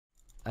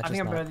I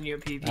think I'm better than you at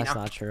PvP now. That's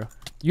not true.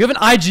 You have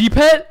an IG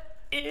pet?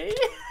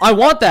 I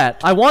want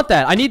that. I want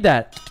that. I need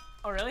that.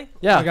 Oh, really?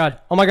 Yeah. Oh my god.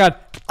 Oh my god.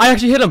 I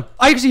actually hit him.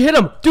 I actually hit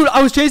him. Dude,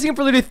 I was chasing him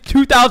for literally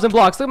 2,000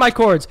 blocks. Look at my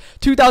cords.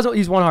 2,000.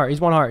 He's 1 heart. He's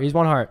 1 heart. He's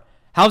 1 heart.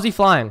 How's he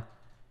flying?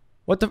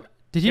 What the?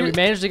 Did he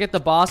manage to get the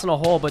boss in a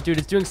hole? But dude,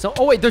 it's doing so.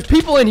 Oh wait, there's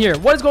people in here.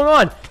 What is going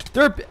on?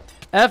 They're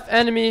F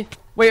enemy.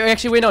 Wait,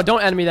 actually, wait, no,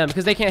 don't enemy them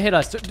because they can't hit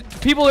us.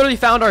 People literally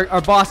found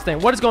our boss thing.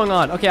 What is going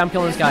on? Okay, I'm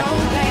killing this guy.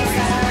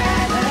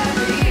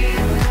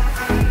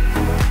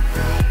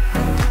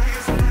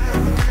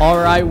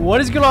 Alright,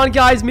 what is going on,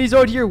 guys?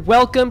 MeeZoid here.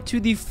 Welcome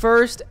to the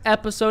first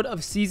episode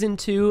of Season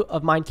 2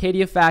 of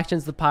MeeZoid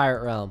Factions, the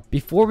Pirate Realm.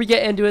 Before we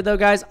get into it, though,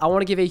 guys, I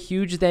want to give a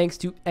huge thanks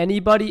to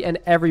anybody and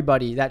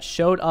everybody that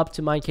showed up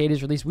to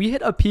MeeZoid's release. We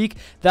hit a peak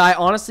that I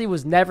honestly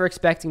was never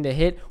expecting to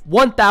hit.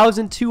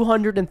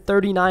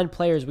 1,239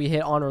 players we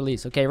hit on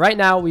release. Okay, right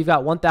now, we've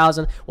got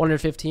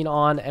 1,115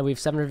 on, and we have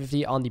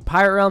 750 on the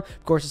Pirate Realm.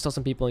 Of course, there's still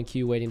some people in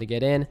queue waiting to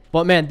get in.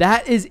 But, man,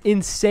 that is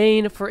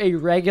insane for a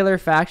regular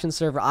faction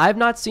server. I've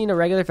not seen a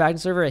regular faction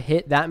server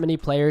hit that many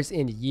players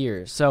in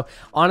years. So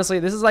honestly,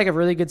 this is like a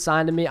really good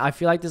sign to me. I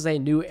feel like this is a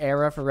new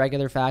era for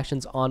regular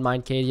factions on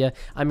MeeZoid.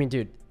 I mean,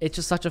 dude, it's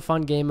just such a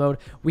fun game mode.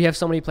 We have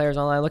so many players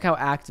online. Look how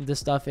active this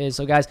stuff is.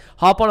 So guys,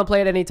 hop on and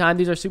play at any time.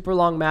 These are super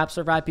long maps.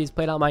 Server IP is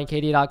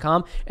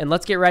played.MeeZoid.com. And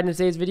let's get right into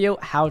today's video,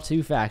 how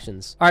to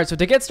factions. All right, so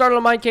to get started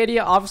on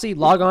MeeZoid, obviously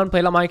log on,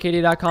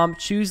 played.MeeZoid.com,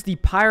 choose the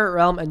Pirate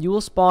Realm, and you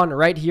will spawn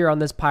right here on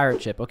this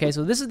pirate ship. Okay,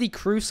 so this is the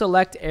crew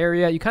select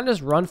area. You kind of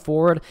just run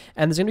forward,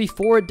 and there's going to be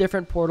 4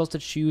 different portals to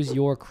choose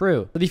your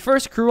crew. So the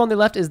first crew on the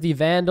left is the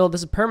Vandal.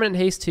 This is permanent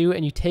haste 2,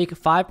 and you take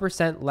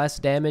 5% less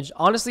damage.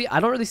 Honestly, I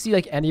don't really see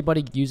like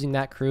anybody using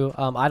that crew.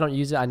 I don't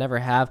use it. I never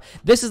have.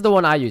 This is the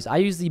one I use. I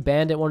use the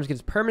bandit one, which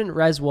gives permanent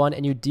res 1,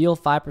 and you deal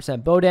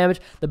 5% bow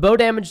damage. The bow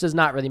damage does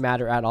not really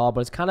matter at all,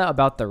 but it's kind of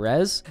about the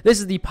res. This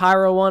is the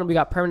pyro one. We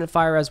got permanent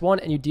fire res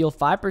 1, and you deal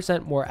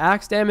 5% more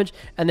axe damage.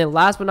 And then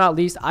last but not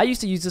least, I used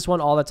to use this one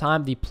all the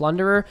time, the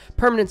plunderer,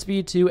 permanent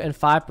speed 2, and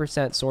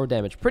 5% sword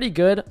damage. Pretty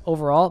good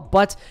overall,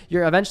 but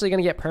you're eventually going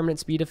to get permanent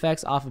speed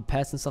effects off of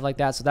pets and stuff like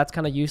that, so that's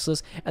kind of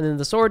useless. And then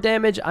the sword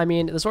damage, I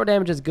mean, the sword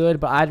damage is good,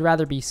 but I'd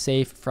rather be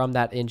safe from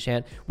that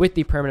enchant with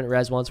the permanent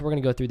res 1, so we're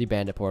going to go through the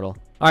bandit portal.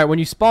 All right, when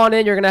you spawn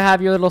in, you're going to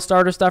have your little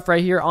starter stuff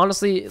right here.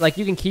 Honestly, like,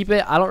 you can keep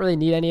it. I don't really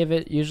need any of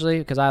it usually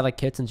because I have like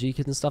kits and G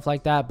kits and stuff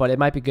like that, but it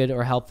might be good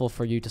or helpful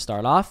for you to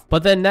start off.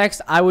 But then next,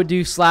 I would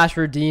do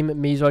 /redeem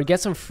MeeZoid.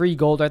 Get some free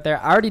gold right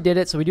there. I already did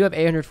it, so we do have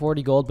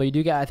 840 gold, but you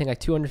do get, I think, like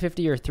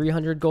 250 or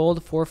 300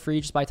 gold for free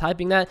just by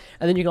typing that.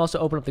 And then you can also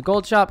open up the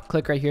gold shop,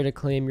 click right here to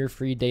claim your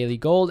free daily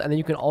gold, and then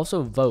you can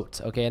also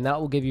vote, okay? And that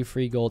will give you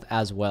free gold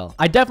as well.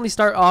 I definitely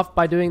start off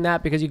by doing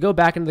that because you go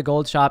back into the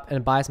gold shop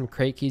and buy some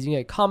crate keys. You can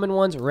get common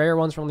ones, rare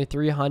ones for only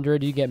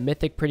 300. You get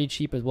mythic pretty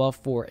cheap as well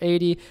for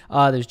 80.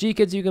 There's G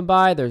kits you can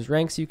buy, there's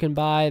ranks you can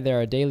buy,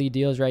 there are daily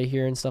deals right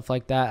here and stuff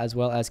like that, as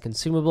well as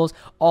consumables.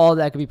 All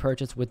that can be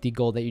purchased with the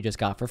gold that you just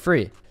got for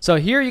free. So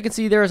here you can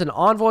see there is an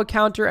envoy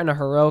counter and a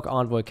heroic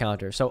envoy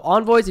counter. So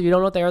envoys, if you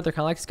don't know what they are, they're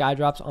kind of like sky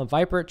drops on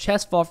Viper.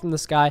 Chests fall from the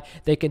sky.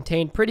 They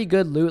contain pretty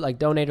good loot like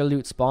donator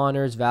loot,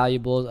 spawners,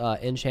 valuables,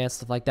 enchants,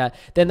 stuff like that.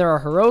 Then there are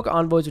heroic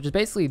envoys, which is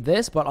basically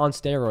this but on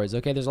steroids.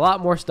 Okay, there's a lot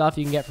more stuff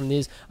you can get from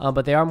these,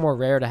 but they are more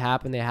rare to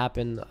happen. They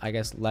happen, I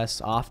guess,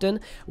 less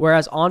often,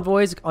 whereas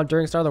envoys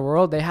during Start of the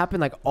World, they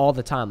happen like all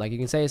the time. Like you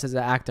can say it says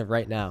active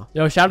right now.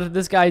 Yo, shout out to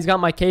this guy. He's got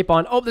my cape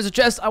on. Oh, there's a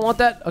chest. I want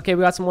that. Okay,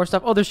 we got some more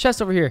stuff. Oh, there's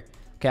chests over here.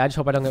 Okay, I just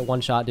hope I don't get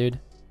one shot, dude.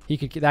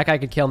 That guy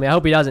could kill me. I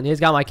hope he doesn't. He's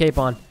got my cape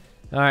on.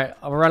 All right,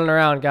 we're running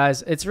around,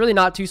 guys. It's really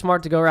not too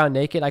smart to go around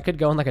naked. I could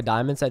go in like a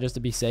diamond set just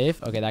to be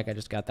safe. Okay, that guy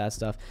just got that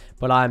stuff,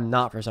 but I'm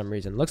not for some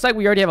reason. Looks like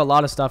we already have a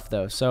lot of stuff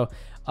though, so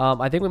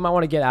I think we might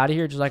want to get out of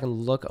here just so I can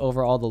look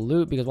over all the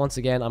loot, because once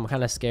again, I'm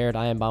kind of scared.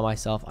 I am by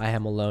myself. I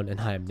am alone, and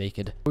I am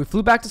naked. We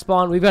flew back to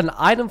spawn. We've got an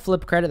item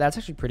flip credit. That's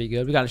actually pretty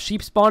good. We got a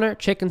sheep spawner,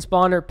 chicken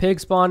spawner, pig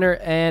spawner,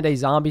 and a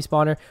zombie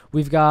spawner.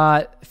 We've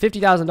got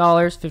 $50,000,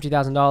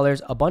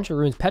 $50,000, a bunch of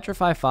runes,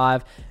 petrify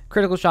 5,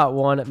 critical shot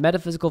 1,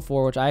 metaphysical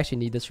 4, which I actually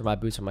need this for my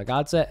boost for my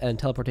god set, and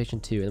teleportation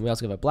 2. And then we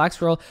also have a black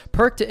scroll,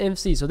 perk to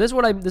MC. So this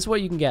is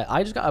what you can get.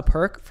 I just got a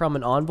perk from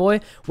an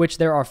envoy, which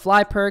there are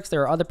fly perks,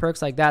 there are other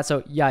perks like that.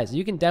 So guys,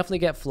 you can definitely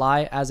get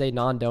fly as a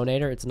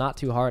non-donator. It's not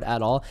too hard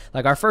at all.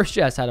 Like our first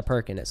chest had a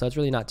perk in it, so it's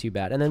really not too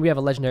bad. And then we have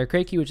a legendary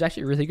crate key, which is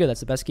actually really good. That's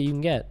the best key you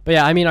can get. But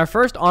yeah, I mean, our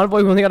first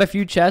envoy, we only got a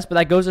few chests, but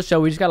that goes to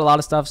show we just got a lot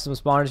of stuff. Some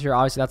spawners here,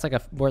 obviously that's like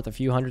worth a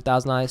few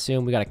 100,000, I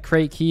assume. We got a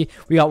crate key.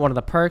 We got one of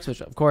the perks,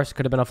 which of course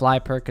could have been a fly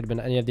perk, could have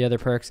been any of the other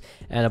perks,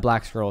 and a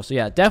black scroll. So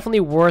yeah, definitely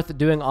worth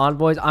doing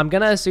envoys. I'm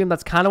gonna assume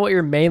that's kind of what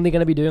you're mainly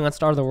gonna be doing on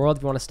Start of the World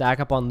if you want to stack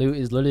up on loot,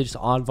 is literally just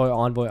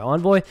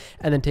envoy,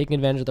 and then taking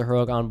advantage of the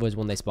heroic envoys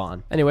when they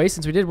spawn. Anyways,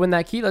 since we did win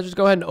that key, let's just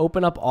go ahead and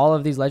open up all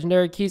of these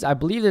legendary keys. I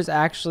believe there's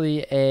actually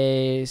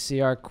a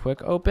CR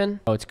quick open.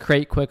 Oh, it's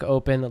crate quick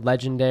open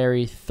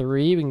legendary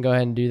 3. We can go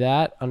ahead and do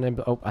that.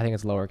 Oh, I think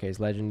it's lowercase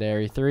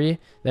legendary 3.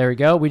 There we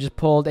go. We just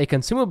pulled a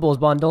consumables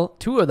bundle,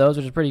 2 of those,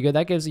 which is pretty good.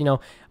 That gives, you know,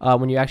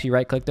 when you actually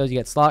right click those, you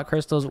get slot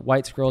crystals,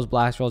 white scrolls,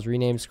 black scrolls,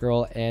 rename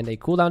scroll, and a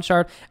cooldown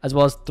shard, as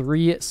well as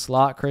 3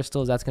 slot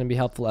crystals. That's going to be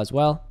helpful as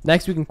well.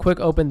 Next, we can quick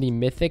open the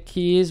mythic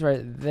keys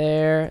right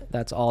there.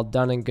 That's all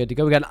done and good to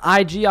go. We got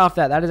an IG off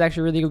that. That is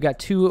actually really good. We got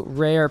 2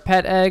 rare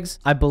pet eggs.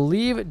 I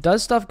believe,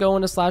 does stuff go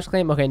into slash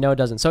claim? Okay, no, it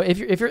doesn't. So if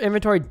your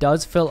inventory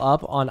does fill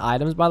up on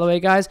items, by the way,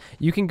 guys,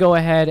 you can go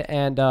ahead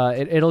and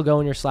it'll go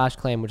in your slash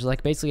claim, which is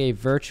like basically a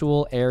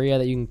virtual area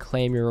that you can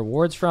claim your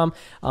rewards from.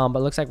 But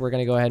it looks like we're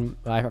going to go ahead and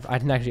I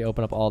didn't actually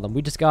open up all of them.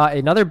 We just got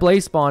another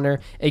blaze spawner,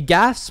 a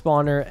gas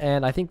spawner,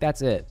 and I think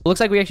that's it. It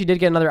looks like we actually did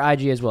get another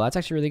IG as well. That's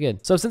actually really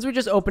good. So since we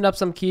just opened up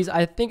some keys,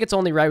 I think it's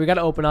only right. We got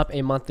to open up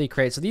a monthly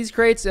crate. So these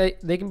crates,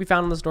 they can be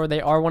found in the store.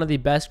 They are one of the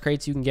best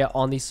crates you can get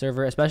on the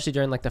server, especially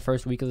during like the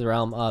first week of the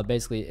realm.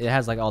 Basically, it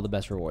has like all the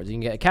best rewards. You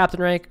can get a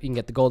captain rank, you can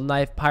get the golden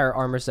knife, pirate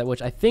armor set,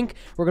 which I think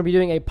we're going to be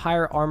doing a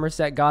pirate armor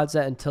set, god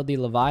set, until the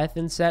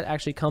Leviathan set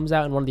actually comes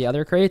out in one of the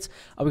other crates.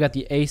 We got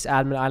the ace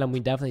admin item. We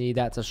definitely need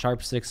that. It's a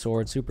sharp 6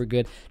 sword, super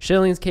good.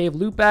 Shilling's cave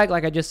loot bag,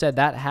 like I just said,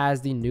 that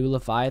has the new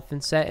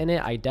Leviathan set in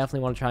it. I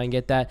definitely want to try and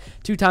get that.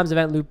 2x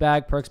event loot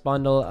bag, perks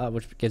bundle,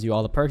 which gives you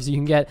all the perks you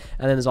can get,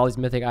 and then there's all these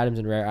mythic items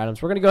and rare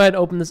items. We're going to go ahead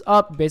and open this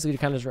up, basically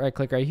kind of just right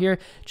click right here,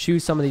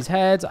 choose some of these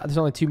heads. There's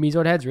only 2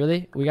 MeeZoid heads,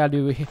 really. We got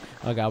to do,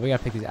 oh god, we got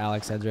to pick these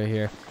Alex heads right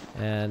here.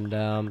 And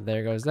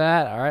there goes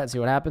that. All right, let's see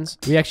what happens.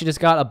 We actually just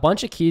got a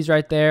bunch of keys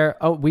right there.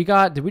 Oh,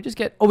 did we just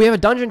get, oh, we have a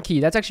dungeon key.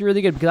 That's actually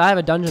really good because I have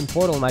a dungeon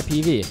portal in my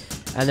PV.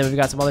 And then we've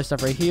got some other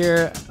stuff right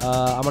here.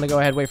 I'm going to go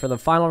ahead and wait for the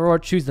final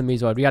reward. Choose the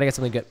MeeZoid. We got to get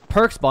something good.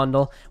 Perks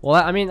bundle. Well,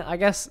 I mean, I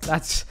guess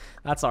that's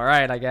all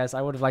right, I guess.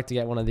 I would have liked to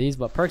get one of these.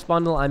 But perks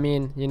bundle, I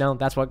mean, you know,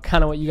 that's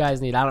kind of what you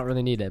guys need. I don't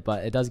really need it,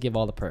 but it does give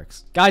all the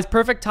perks. Guys,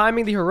 perfect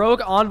timing. The heroic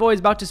envoy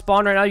is about to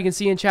spawn right now. You can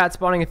see in chat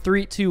spawning in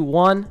 3, 2,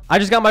 1. I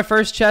just got my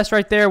first chest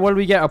right there. What do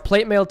we get? A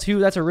plate mail 2.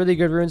 That's a really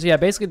good rune. So yeah,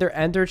 basically they're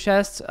ender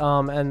chests.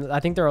 And I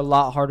think they're a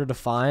lot harder to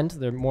find.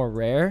 They're more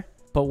rare.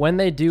 But when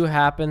they do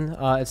happen,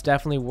 it's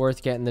definitely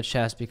worth getting the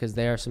chest because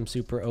they are some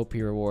super OP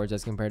rewards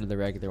as compared to the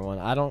regular one.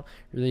 I don't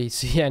really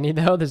see any,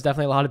 though. There's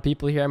definitely a lot of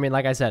people here. I mean,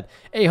 like I said,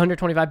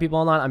 825 people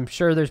online. I'm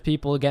sure there's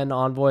people getting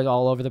envoys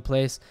all over the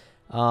place.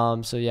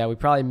 So yeah, we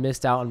probably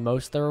missed out on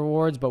most of the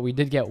rewards, but we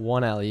did get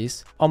one at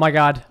least. Oh my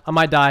god, I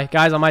might die.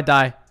 Guys, I might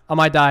die. I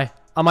might die.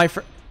 I might...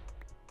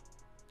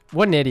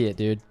 What an idiot,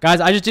 dude. Guys,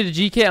 I just did a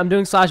G-kit. I'm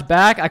doing slash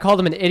back. I called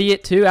him an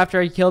idiot, too,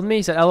 after he killed me.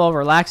 He said, LOL,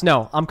 relax.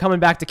 No, I'm coming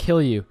back to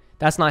kill you.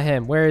 That's not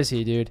him. Where is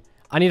he, dude?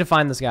 I need to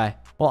find this guy.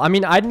 Well, I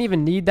mean, I didn't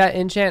even need that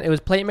enchant. It was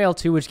plate mail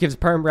 2, which gives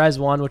perm res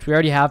 1, which we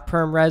already have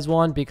perm res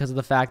 1 because of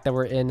the fact that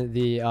we're in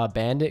the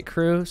bandit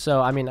crew. So,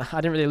 I mean,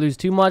 I didn't really lose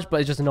too much, but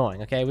it's just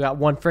annoying, okay? We got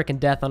 1 freaking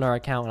death on our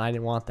account, and I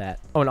didn't want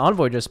that. Oh, an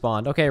envoy just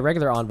spawned. Okay,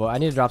 regular envoy. I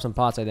need to drop some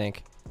pots, I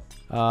think.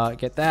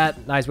 Get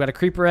that. Nice. We got a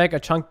creeper egg, a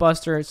chunk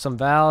buster, some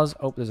vals.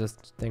 Oh, there's a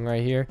thing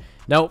right here.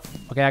 Nope.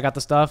 Okay, I got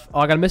the stuff.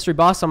 Oh, I got a mystery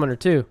boss summoner,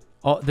 too.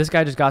 Oh, this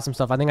guy just got some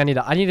stuff. I think I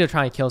need to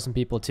try and kill some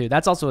people too.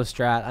 That's also a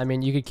strat. I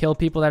mean, you could kill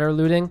people that are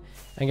looting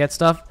and get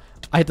stuff.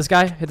 I hit this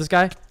guy. Hit this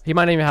guy. He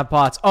might not even have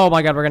pots. Oh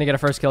my god, we're gonna get a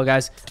first kill,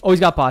 guys. Oh, he's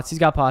got pots. He's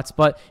got pots.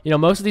 But you know,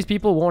 most of these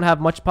people won't have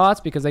much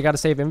pots because they got to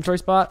save inventory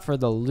spot for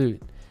the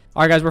loot.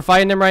 All right, guys, we're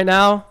fighting him right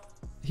now.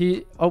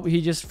 He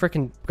just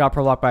freaking got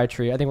pro-locked by a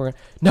tree. I think we're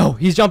gonna. No,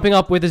 he's jumping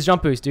up with his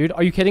jump boost, dude.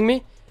 Are you kidding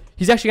me?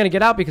 He's actually gonna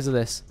get out because of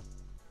this.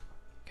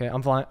 Okay,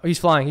 I'm flying. Oh, he's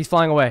flying. He's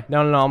flying away.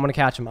 No, no, no. I'm gonna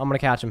catch him. I'm gonna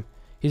catch him.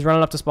 He's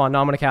running up to spawn.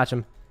 No, I'm gonna catch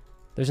him.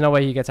 There's no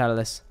way he gets out of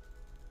this.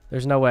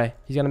 There's no way.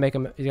 He's gonna make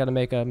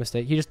a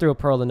mistake. He just threw a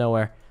pearl to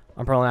nowhere.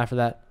 I'm pearling after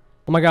that.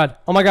 Oh my god.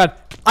 Oh my god.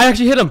 I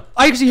actually hit him.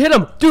 I actually hit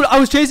him. Dude, I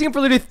was chasing him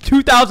for literally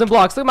 2,000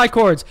 blocks. Look at my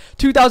cords.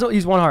 2,000.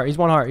 He's 1 heart. He's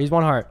 1 heart. He's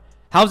 1 heart.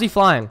 How's he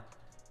flying?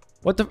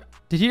 What the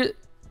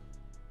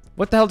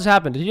hell just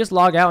happened? Did he just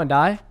log out and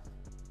die?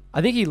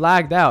 I think he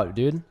lagged out,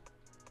 dude.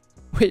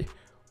 Wait.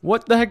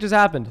 What the heck just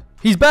happened?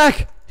 He's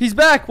back. He's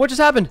back. What just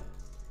happened?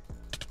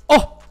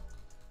 Oh.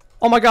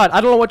 Oh my god, I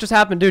don't know what just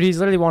happened, dude. He's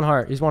literally 1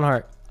 heart. He's 1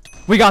 heart.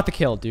 We got the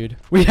kill, dude.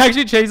 We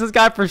actually chased this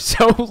guy for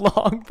so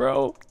long,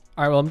 bro.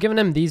 All right, well, I'm giving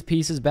him these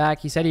pieces back.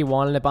 He said he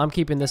wanted it, but I'm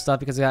keeping this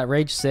stuff because I got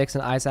Rage 6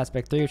 and Ice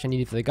Aspect 3, which I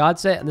needed for the God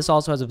set. And this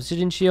also has a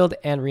Precision Shield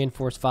and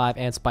Reinforce 5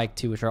 and Spike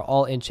 2, which are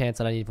all enchants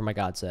that I need for my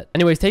God set.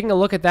 Anyways, taking a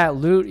look at that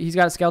loot, he's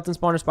got a Skeleton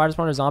Spawner, Spider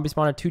Spawner, Zombie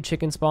Spawner, 2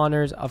 Chicken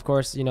Spawners. Of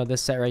course, you know,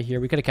 this set right here.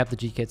 We could have kept the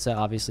G-Kit set,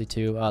 obviously,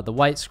 too. The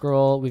White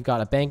Scroll. We've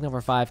got a Banknote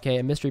for 5K,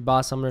 a Mystery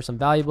Boss Summoner, some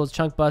Valuables,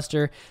 Chunk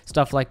Buster,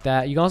 stuff like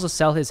that. You can also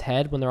sell his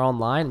head when they're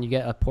online, and you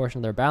get a portion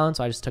of their balance.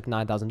 So I just took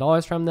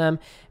 $9,000 from them.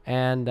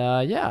 And,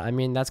 yeah, I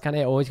mean, that's kind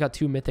of it. Always got got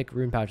 2 mythic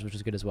rune pouches, which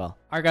is good as well.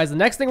 All right, guys, the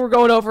next thing we're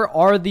going over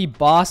are the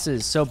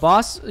bosses. So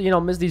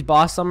these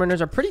boss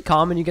summoners are pretty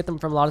common. You get them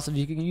from a lot of stuff.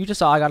 You just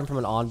saw I got them from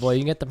an envoy. You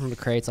can get them from the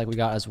crates like we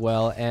got as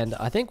well. And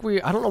I think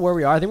I don't know where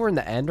we are. I think we're in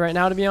the end right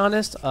now, to be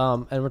honest.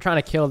 And we're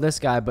trying to kill this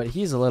guy, but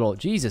he's a little,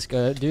 Jesus,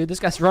 good dude. This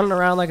guy's running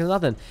around like it's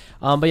nothing.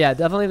 But yeah,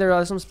 definitely there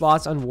are some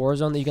spots on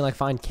Warzone that you can like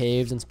find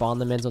caves and spawn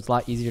them in, so it's a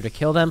lot easier to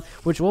kill them,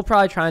 which we'll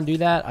probably try and do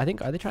that. I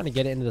think, are they trying to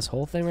get it into this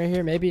whole thing right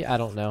here? Maybe, I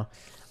don't know.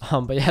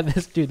 But yeah,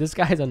 this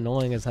guy's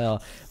annoying as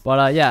hell.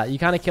 But yeah, you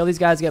kind of kill these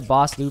guys, get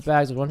boss loot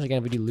bags. Once again,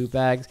 if we do loot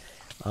bags,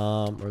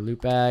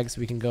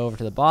 we can go over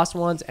to the boss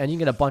ones, and you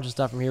can get a bunch of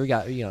stuff from here. We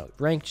got,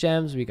 rank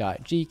gems, we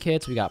got G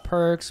kits, we got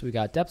perks, we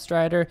got depth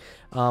strider,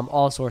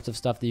 all sorts of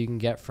stuff that you can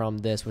get from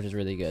this, which is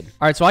really good.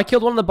 All right, so I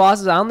killed one of the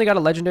bosses. I only got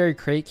a legendary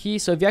crate key.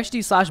 So if you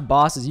actually do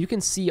 /bosses, you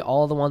can see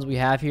all the ones we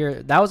have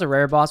here. That was a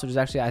rare boss, which is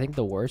actually, I think,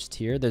 the worst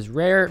here. There's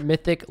rare,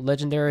 mythic,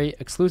 legendary,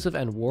 exclusive,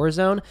 and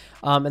Warzone.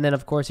 And then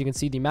of course you can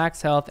see the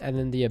max health and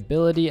then the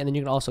ability, and then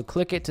you can also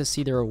click it to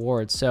see the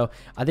rewards. So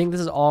I think this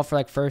is all for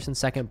like first and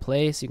second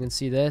place. You can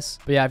see this.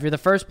 But yeah, if you're the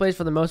first place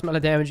for the most amount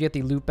of damage, you get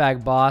the loot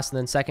bag boss, and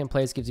then second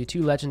place gives you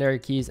 2 legendary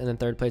keys, and then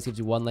third place gives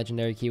you 1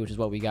 legendary key, which is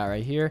what we got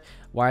right here.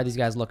 Why are these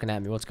guys looking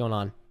at me? What's going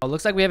on? Oh, it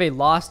looks like we have a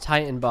Lost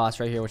Titan boss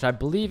right here, which I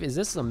believe, is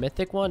this a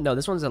mythic one? No,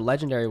 this one's a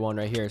legendary one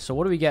right here. So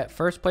what do we get?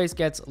 First place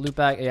gets loot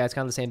bag. Yeah, it's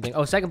kind of the same thing.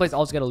 Oh, second place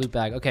also get a loot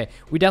bag. Okay,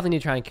 we definitely need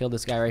to try and kill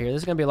this guy right here.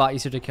 This is going to be a lot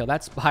easier to kill.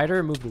 That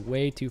spider moved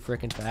way too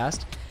freaking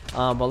fast.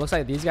 But it looks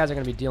like these guys are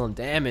going to be dealing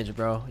damage,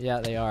 bro. Yeah,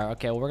 they are.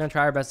 Okay, well, we're going to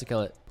try our best to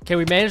kill it. Okay,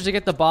 we managed to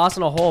get the boss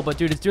in a hole, but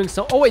dude, it's doing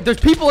so... Oh, wait, there's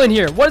people in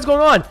here. What is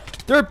going on?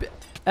 They're...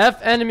 F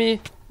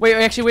enemy... Wait,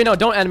 actually, wait, no,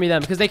 don't enemy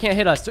them because they can't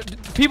hit us.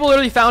 People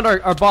literally found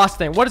our boss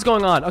thing. What is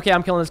going on? Okay,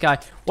 I'm killing this guy.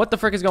 What the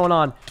frick is going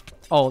on?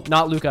 Oh,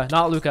 not Luca,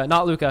 not Luca,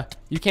 not Luca.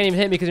 You can't even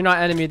hit me because you're not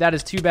enemy. That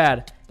is too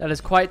bad. That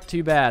is quite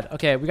too bad.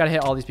 Okay, we got to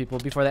hit all these people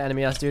before they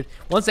enemy us, dude.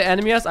 Once they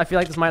enemy us, I feel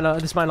like this might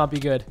not be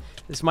good.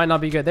 This might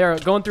not be good. They're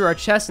going through our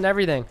chests and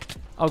everything.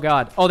 Oh,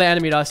 God. Oh, they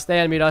enemied us. They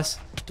enemied us.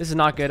 This is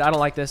not good. I don't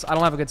like this. I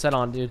don't have a good set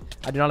on, dude.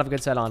 I do not have a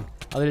good set on.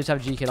 I literally just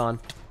have a G kit on.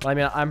 Well, I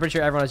mean, I'm pretty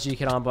sure everyone has G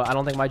kit on, but I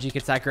don't think my G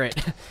kit's that great.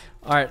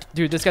 All right,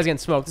 dude, this guy's getting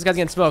smoked. This guy's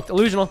getting smoked.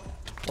 Illusional.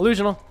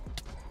 Illusional.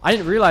 I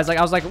didn't realize, like,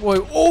 I was like,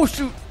 whoa, oh,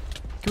 shoot.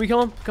 Can we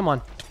kill him? Come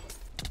on.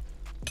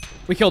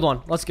 We killed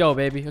one. Let's go,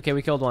 baby. Okay,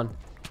 we killed one.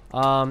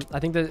 I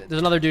think there's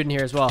another dude in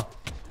here as well.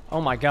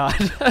 Oh, my God.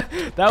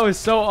 That was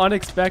so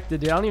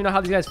unexpected, dude. I don't even know how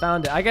these guys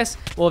found it. I guess,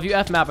 well, if you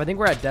F-map, I think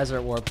we're at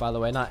Desert Warp, by the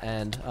way, not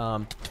End.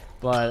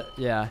 But,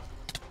 yeah.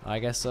 I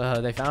guess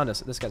they found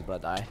us. This guy's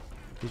about to die.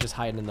 He's just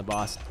hiding in the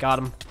boss. Got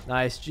him.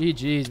 Nice.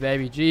 GG's,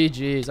 baby.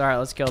 GG's. All right,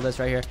 let's kill this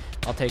right here.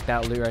 I'll take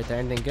that loot right there.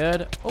 Anything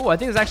good? Oh, I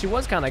think this actually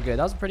was kind of good.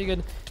 That was a pretty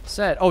good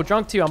set. Oh,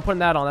 Drunk 2. I'm putting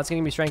that on. That's going to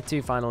give me Strength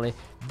 2 finally.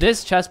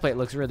 This chest plate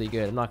looks really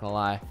good. I'm not going to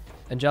lie.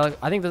 Angelic.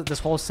 I think this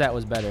whole set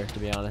was better, to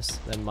be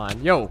honest, than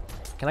mine. Yo,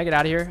 can I get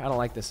out of here? I don't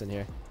like this in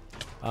here.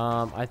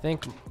 I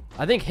think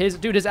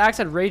his axe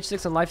had Rage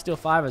 6 and Lifesteal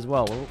 5 as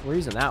well. We're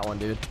using that one,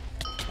 dude.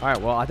 All right,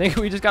 well, I think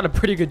we just got a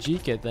pretty good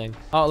G-Kit thing.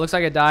 Oh, it looks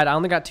like it died. I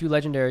only got 2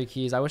 legendary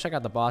keys. I wish I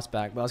got the boss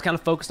back, but I was kind of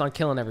focused on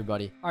killing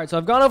everybody. All right, so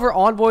I've gone over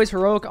Envoys,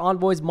 Heroic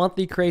Envoys,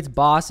 monthly crates,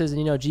 bosses,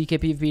 and,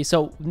 G-Kit PvP.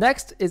 So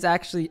next is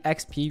actually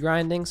XP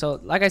grinding. So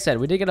like I said,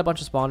 we did get a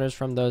bunch of spawners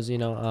from those,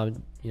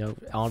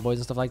 Envoys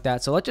and stuff like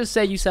that. So let's just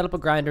say you set up a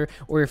grinder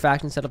or your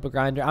faction set up a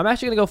grinder. I'm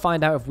actually going to go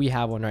find out if we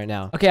have one right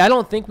now. Okay, I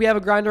don't think we have a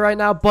grinder right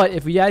now, but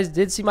if you guys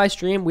did see my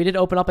stream, we did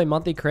open up a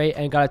monthly crate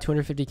and got a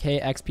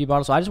 250k XP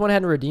bottle. So I just went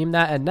ahead and redeemed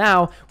that, and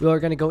now we are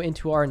going to go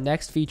into our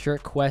next feature,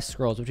 quest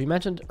scrolls, which we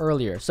mentioned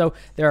earlier. So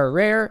there are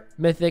rare,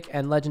 mythic,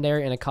 and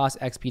legendary, and it costs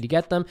XP to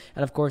get them.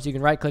 And of course, you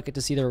can right click it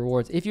to see the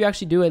rewards. If you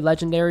actually do a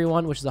legendary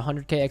one, which is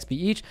 100k XP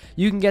each,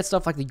 you can get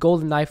stuff like the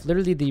golden knife,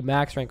 literally the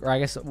max rank, or I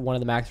guess one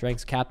of the max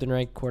ranks, captain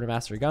rank,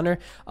 quartermaster gunner,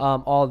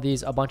 all of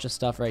these, a bunch of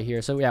stuff right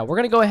here. So yeah, we're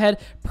gonna go ahead,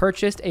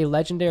 purchase a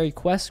legendary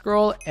quest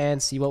scroll,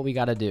 and see what we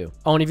gotta do.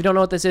 Oh, and if you don't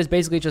know what this is,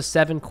 basically just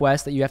 7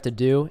 quests that you have to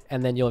do,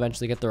 and then you'll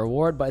eventually get the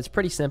reward. But it's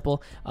pretty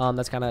simple.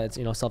 That's kind of, it's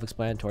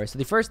self-explanatory. So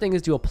the first thing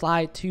is to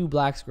apply 2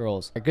 black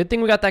scrolls. A good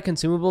thing we got that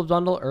consumable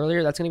bundle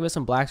earlier. That's gonna give us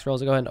some black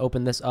scrolls. I'll go ahead and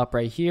open this up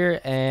right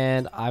here,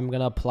 and I'm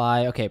gonna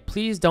apply. Okay,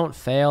 please don't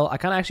fail. I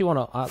kind of actually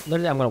want to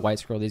literally, I'm gonna white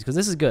scroll these because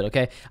this is good.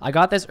 Okay, I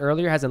got this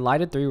earlier. Has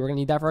Enlightened 3. We're gonna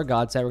need that for our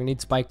god set. We're gonna need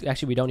Spike.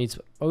 Actually, we don't need,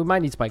 oh, we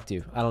might need Spike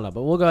 2. I don't know,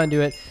 but we'll go ahead and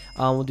do it.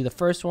 We'll do the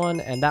first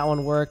one, and that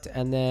one worked,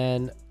 and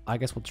then I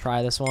guess we'll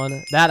try this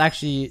one. That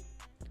actually,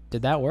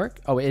 did that work?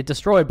 Oh, it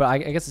destroyed, but I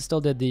guess it still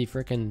did the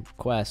freaking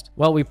quest.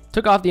 Well, we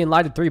took off the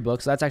Enlightened 3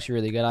 book, so that's actually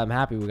really good. I'm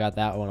happy we got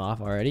that one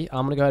off already.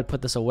 I'm gonna go ahead and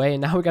put this away,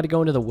 and now we got to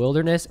go into the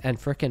wilderness and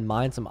freaking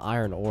mine some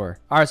iron ore.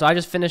 All right, so I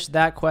just finished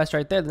that quest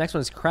right there. The next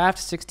one is craft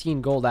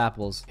 16 gold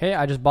apples. Okay,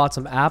 I just bought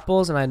some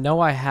apples, and I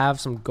know I have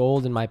some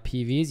gold in my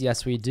PVs.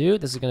 Yes, we do.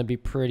 This is gonna be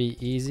pretty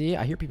easy.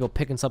 I hear people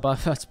picking stuff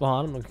up at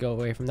spawn. I'm gonna go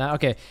away from that.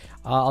 Okay,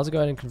 I'll just go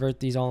ahead and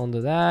convert these all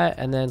into that,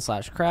 and then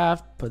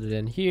 /craft, put it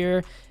in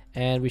here.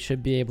 And we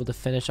should be able to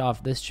finish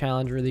off this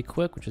challenge really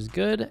quick, which is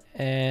good.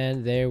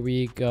 And there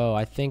we go.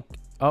 I think,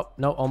 Oh,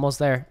 no, almost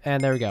there.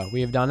 And there we go.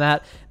 We have done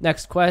that.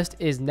 Next quest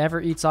is never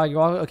eat soggy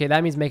water. Okay,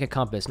 that means make a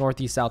compass,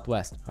 northeast,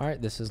 southwest. All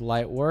right, this is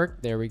light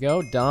work. There we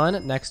go.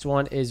 Done. Next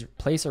one is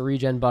place a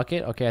regen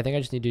bucket. Okay, I think I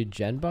just need to do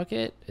gen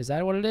bucket. Is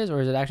that what it is? Or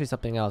is it actually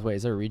something else? Wait,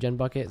 is there a regen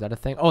bucket? Is that a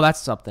thing? Oh, that's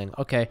something.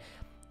 Okay.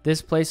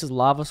 This places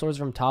lava swords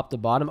from top to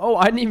bottom. Oh,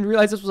 I didn't even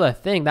realize this was a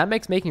thing. That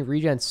makes making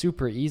regen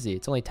super easy.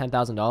 It's only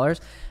 $10,000.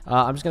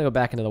 I'm just going to go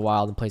back into the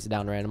wild and place it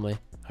down randomly.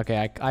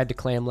 Okay, I had to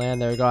claim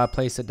land. There we go. I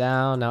place it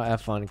down. Now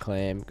F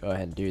unclaim. Go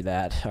ahead and do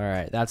that. All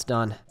right, that's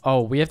done.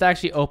 Oh, we have to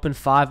actually open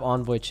 5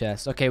 envoy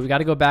chests. Okay, we got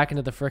to go back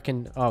into the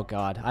freaking... Oh,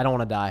 God. I don't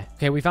want to die.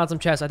 Okay, we found some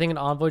chests. I think an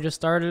envoy just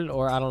started,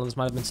 or I don't know. This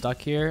might have been stuck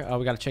here. Oh,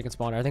 we got a chicken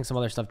spawner. I think some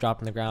other stuff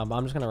dropped on the ground, but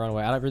I'm just going to run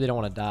away. I really don't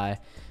want to die.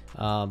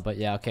 But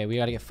yeah, okay, we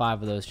got to get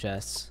 5 of those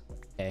chests.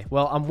 Okay,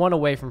 well, I'm 1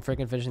 away from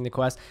freaking finishing the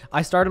quest.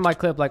 I started my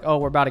clip like, oh,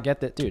 we're about to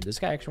get that. Dude, this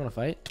guy actually want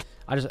to fight?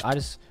 I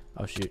just...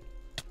 Oh, shoot.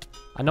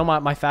 I know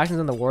my faction's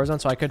in the war zone,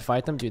 so I could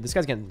fight them. Dude, this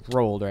guy's getting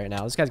rolled right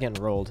now. This guy's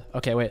getting rolled.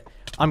 Okay, wait.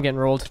 I'm getting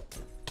rolled.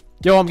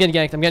 Yo, I'm getting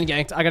ganked. I'm getting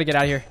ganked. I gotta get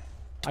out of here.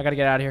 I gotta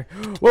get out of here.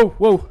 Whoa,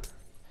 whoa.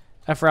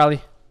 F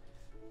rally.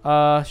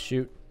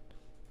 Shoot.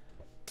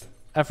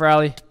 F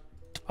rally.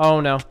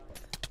 Oh, no.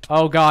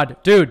 Oh, God.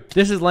 Dude,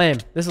 this is lame.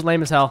 This is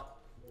lame as hell.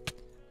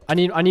 I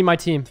need my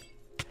team.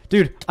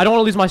 Dude, I don't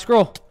want to lose my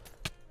scroll.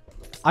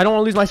 I don't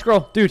want to lose my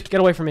scroll. Dude, get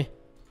away from me.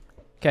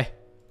 Okay.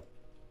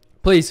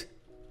 Please.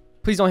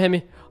 Please don't hit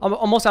me. I'm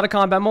almost out of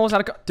combat. I'm almost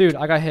out of dude,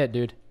 I got hit,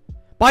 dude.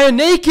 By a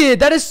naked!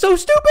 That is so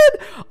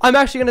stupid! I'm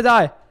actually gonna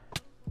die.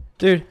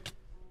 Dude.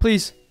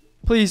 Please.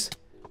 Please.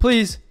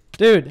 Please.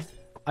 Dude.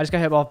 I just got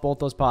hit off both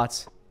those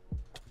pots.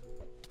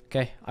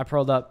 Okay, I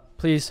pearled up.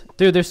 Please.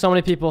 Dude, there's so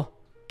many people.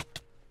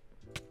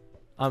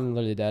 I'm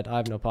literally dead. I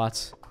have no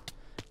pots.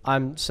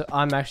 I'm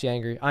actually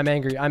angry. I'm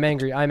angry. I'm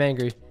angry. I'm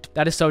angry.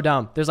 That is so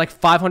dumb. There's like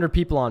 500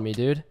 people on me,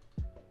 dude.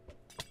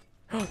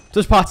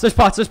 There's pots. There's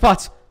pots. There's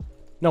pots.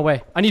 No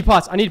way. I need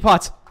pots. I need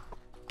pots.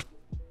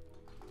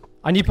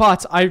 I need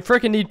pots. I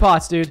freaking need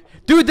pots, dude.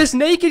 Dude, this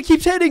naked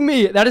keeps hitting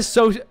me. That is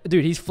so...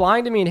 Dude, he's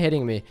flying to me and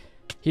hitting me.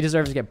 He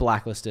deserves to get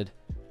blacklisted.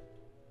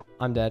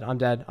 I'm dead. I'm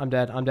dead. I'm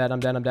dead. I'm dead. I'm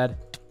dead. I'm dead.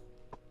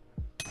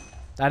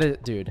 That is...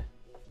 Dude.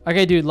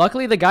 Okay, dude,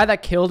 luckily the guy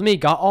that killed me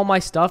got all my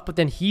stuff, but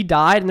then he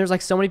died, and there's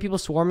like so many people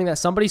swarming that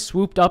somebody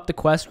swooped up the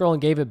quest scroll and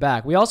gave it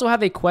back. We also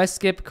have a quest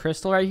skip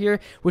crystal right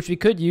here, which we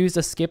could use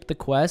to skip the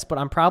quest, but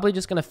I'm probably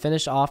just going to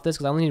finish off this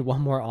because I only need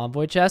 1 more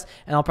envoy chest,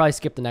 and I'll probably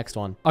skip the next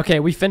one. Okay,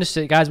 we finished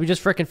it, guys. We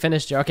just freaking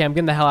finished it. Okay, I'm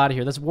getting the hell out of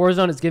here. This war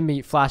zone is giving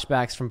me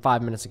flashbacks from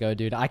 5 minutes ago,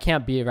 dude. I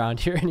can't be around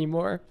here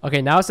anymore.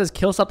 Okay, now it says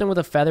kill something with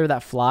a feather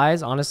that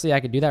flies. Honestly,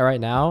 I could do that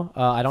right now.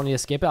 I don't need to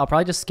skip it. I'll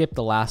probably just skip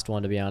the last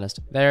one, to be honest.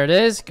 There it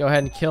is. Go ahead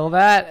and kill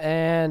that,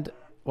 and...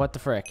 What the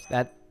frick?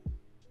 That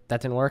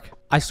didn't work.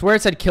 I swear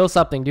it said kill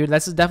something, dude.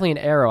 This is definitely an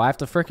arrow. I have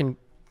to freaking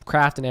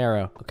craft an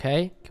arrow.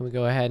 Okay, can we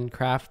go ahead and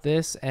craft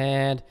this?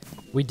 And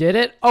we did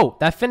it. Oh,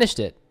 that finished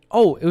it.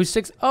 Oh, it was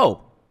 6.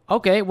 Oh,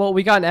 okay. Well,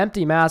 we got an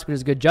empty mask, which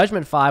is good.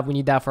 Judgment 5. We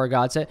need that for our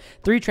god set.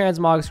 3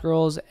 transmog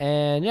scrolls.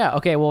 And yeah,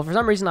 okay. Well, for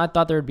some reason, I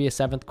thought there would be a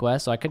 7th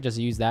quest, so I could just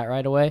use that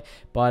right away.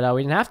 But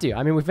we didn't have to.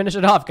 I mean, we finished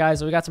it off, guys.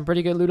 So we got some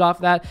pretty good loot off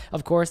that.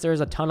 Of course,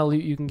 there's a ton of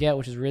loot you can get,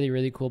 which is really,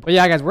 really cool. But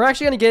yeah, guys, we're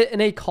actually going to get in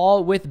a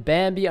call with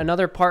Bambi,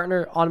 another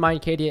partner on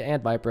Minecadia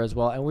and Viper as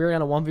well. And we're going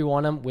to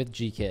 1v1 him with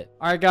G-Kit.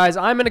 All right, guys,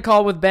 I'm in a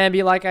call with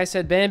Bambi. Like I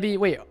said, Bambi,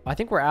 wait, I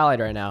think we're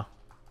allied right now.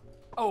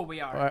 Oh,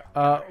 we are.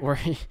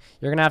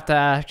 You're gonna have to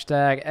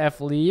hashtag F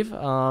leave.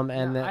 And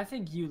no, then I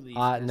think you leave.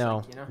 No,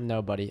 like, you know?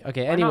 nobody.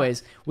 Okay. Why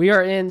anyways, we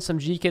are in some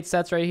G-Kit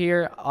sets right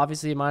here.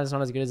 Obviously, mine is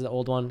not as good as the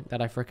old one that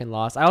I freaking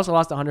lost. I also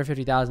lost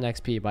 150,000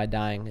 XP by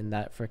dying in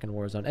that freaking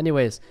war zone.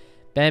 Anyways,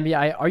 Bambi,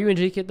 are you in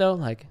G-Kit though?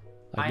 Like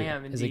I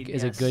am indeed.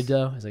 Is it good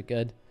though? Is it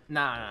good?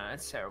 Nah,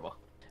 it's terrible.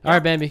 All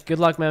right, Bambi. Good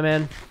luck, my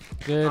man.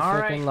 Good All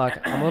freaking right.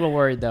 luck. I'm a little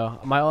worried though.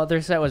 My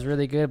other set was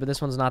really good, but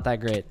this one's not that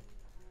great.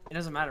 It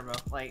doesn't matter, bro.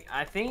 Like,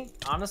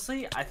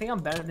 honestly, I think I'm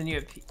better than you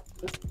at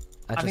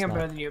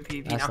better than you at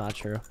PvP. That's not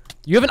true.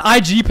 You have an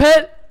IG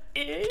pet?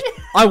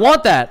 I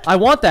want that. I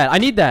want that. I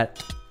need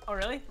that. Oh,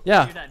 really?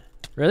 Yeah. You're dead.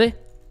 Really?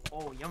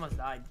 Oh, you almost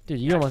died. Dude,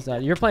 you almost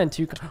died. You're playing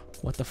 2.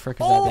 What the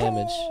frick is that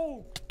damage?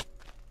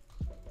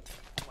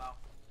 Wow.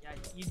 Yeah,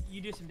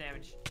 you do some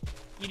damage.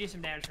 You do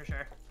some damage for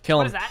sure. Kill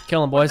him. What is that?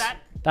 Kill him, boys. What is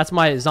that? That's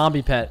my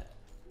zombie pet.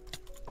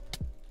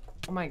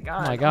 Oh my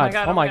god. Oh my god.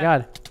 Oh my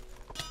god.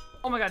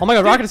 Oh my god. Oh my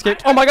god, rocket escape.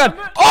 Oh my god.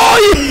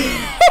 Oh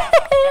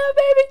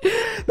yeah, baby.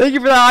 Thank you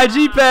for that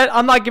IG pet.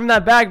 I'm not giving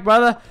that back,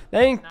 brother.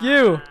 Thank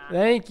you.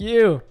 Thank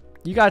you.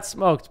 You got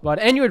smoked, bud.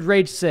 And you had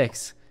rage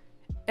 6.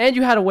 And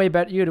you had a way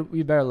better you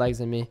had better legs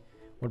than me.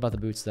 What about the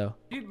boots though?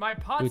 Dude, my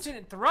pots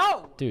didn't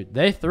throw. Dude,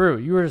 they threw.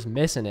 You were just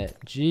missing it.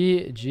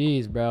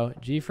 G's, bro.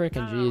 G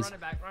freaking G's. Run it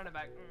back. Run it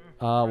back.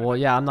 Well,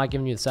 yeah, I'm not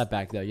giving you the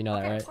setback though. You know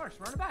that, right? Of course.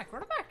 Run it back.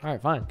 Run it back. All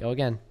right, fine. Go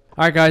again.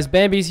 All right, guys.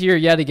 Bambi's here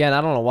yet again.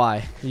 I don't know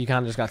why. You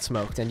kind of just got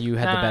smoked, and you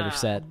had the better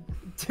set.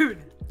 Dude.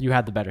 You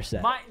had the better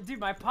set.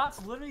 My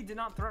pots literally did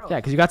not throw. Yeah,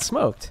 because you got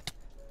smoked.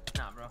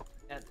 Nah, bro.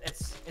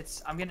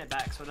 I'm getting it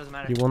back, so it doesn't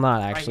matter. You will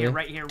not actually.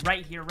 Right here.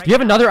 Do you have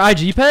another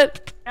IG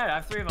pet? Yeah, I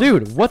have 3 of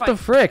them. Dude, what the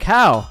frick?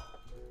 How?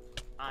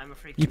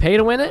 freaking. You pay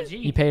to win it? OG.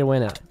 You pay to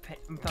win it.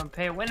 I'm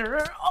pay a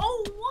winner.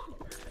 Oh,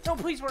 no,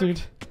 please work.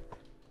 Dude.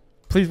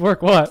 Please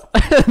work what?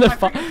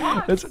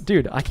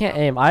 Dude, I can't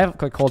aim. I have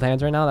cold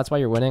hands right now. That's why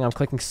you're winning. I'm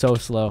clicking so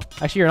slow.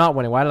 Actually, you're not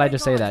winning. Why did I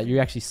just say that? You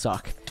actually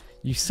suck.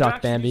 You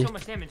suck, Bambi. So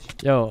much damage.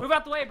 Yo, move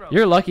out the way, bro.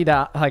 You're lucky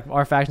that like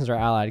our factions are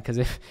allied. Because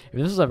if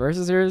this was a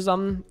versus here or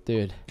something,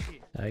 dude.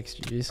 Yikes,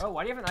 GG's. Bro,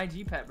 why do you have an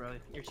IG pet, bro?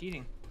 You're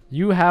cheating.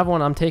 You have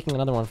one. I'm taking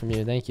another one from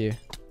you. Thank you.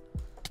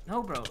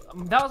 No, bro.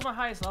 That was my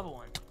highest level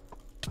one.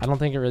 I don't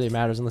think it really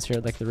matters unless you're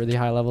at like the really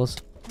high levels.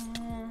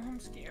 I'm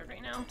scared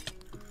right now.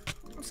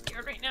 I'm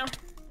scared right now.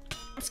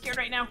 I'm scared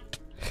right now.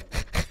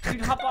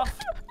 Dude, hop off.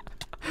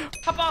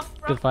 Hop off,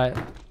 bro. Good fight.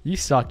 You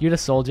suck. You had a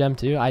soul gem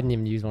too? I didn't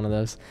even use one of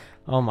those.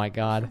 Oh my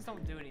god. These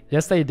don't do anything.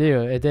 Yes, they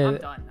do. It did. I'm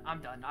done. I'm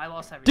done. I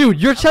lost everything.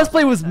 Dude, your chest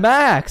plate was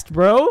maxed,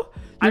 bro.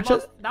 That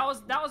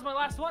was my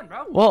last one,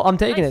 bro. Well, I'm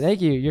taking it.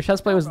 Thank you. Your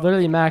chest plate was bro.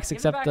 literally maxed, Give it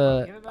except back, the.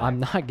 bro. Give it back. I'm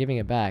not giving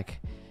it back.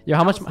 Yo,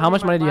 how That much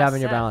was money do you have last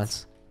in your set.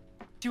 balance?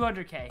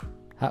 200K.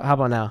 How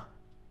about now?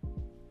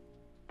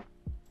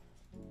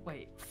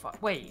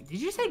 Wait, did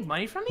you take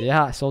money from me?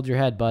 Yeah, I sold your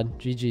head, bud.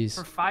 GG's.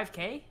 For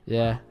 5K?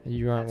 Yeah,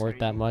 you aren't That's worth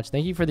that crazy. much.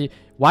 Thank you for the.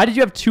 Why did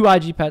you have 2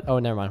 IG pets? Oh,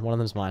 never mind. One of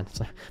them's mine.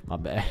 My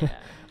bad.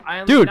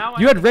 Yeah. Dude, now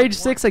you I had only have Rage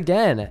one. 6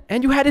 again,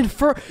 and you had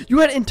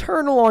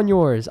internal on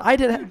yours. I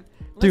didn't.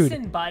 Dude,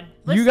 Listen, bud. you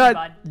Listen, got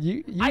bud.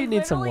 you I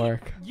need some literally-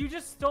 work. You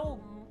just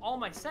stole all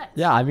my sets.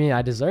 Yeah, I mean,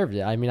 I deserved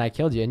it. I mean, I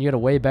killed you, and you had a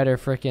way better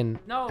freaking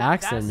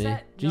axe that than me.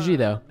 set- GG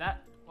though.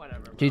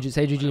 Whatever. Bro. GG,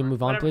 say GG and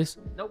move on, Whatever. please.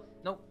 Nope.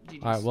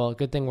 GG's. All right, well,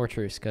 good thing we're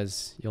truce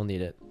because you'll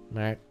need it. All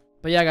right.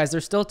 But yeah, guys,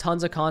 there's still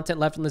tons of content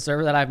left in the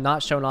server that I've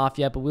not shown off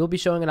yet, but we'll be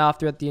showing it off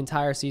throughout the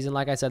entire season.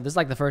 Like I said, this is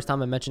like the first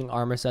time I'm mentioning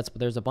armor sets, but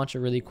there's a bunch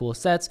of really cool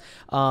sets.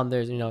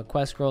 There's,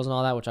 quest scrolls and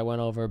all that, which I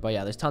went over. But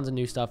yeah, there's tons of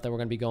new stuff that we're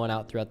going to be going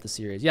out throughout the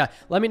series. Yeah,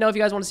 let me know if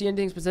you guys want to see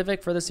anything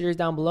specific for the series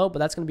down below, but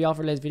that's going to be all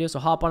for today's video. So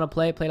hop on a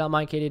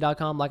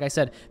play.mindkd.com. Like I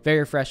said,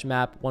 very fresh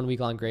map, 1 week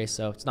on grace,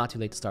 so it's not too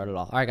late to start at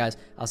all. All right, guys,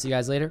 I'll see you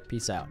guys later.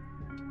 Peace out.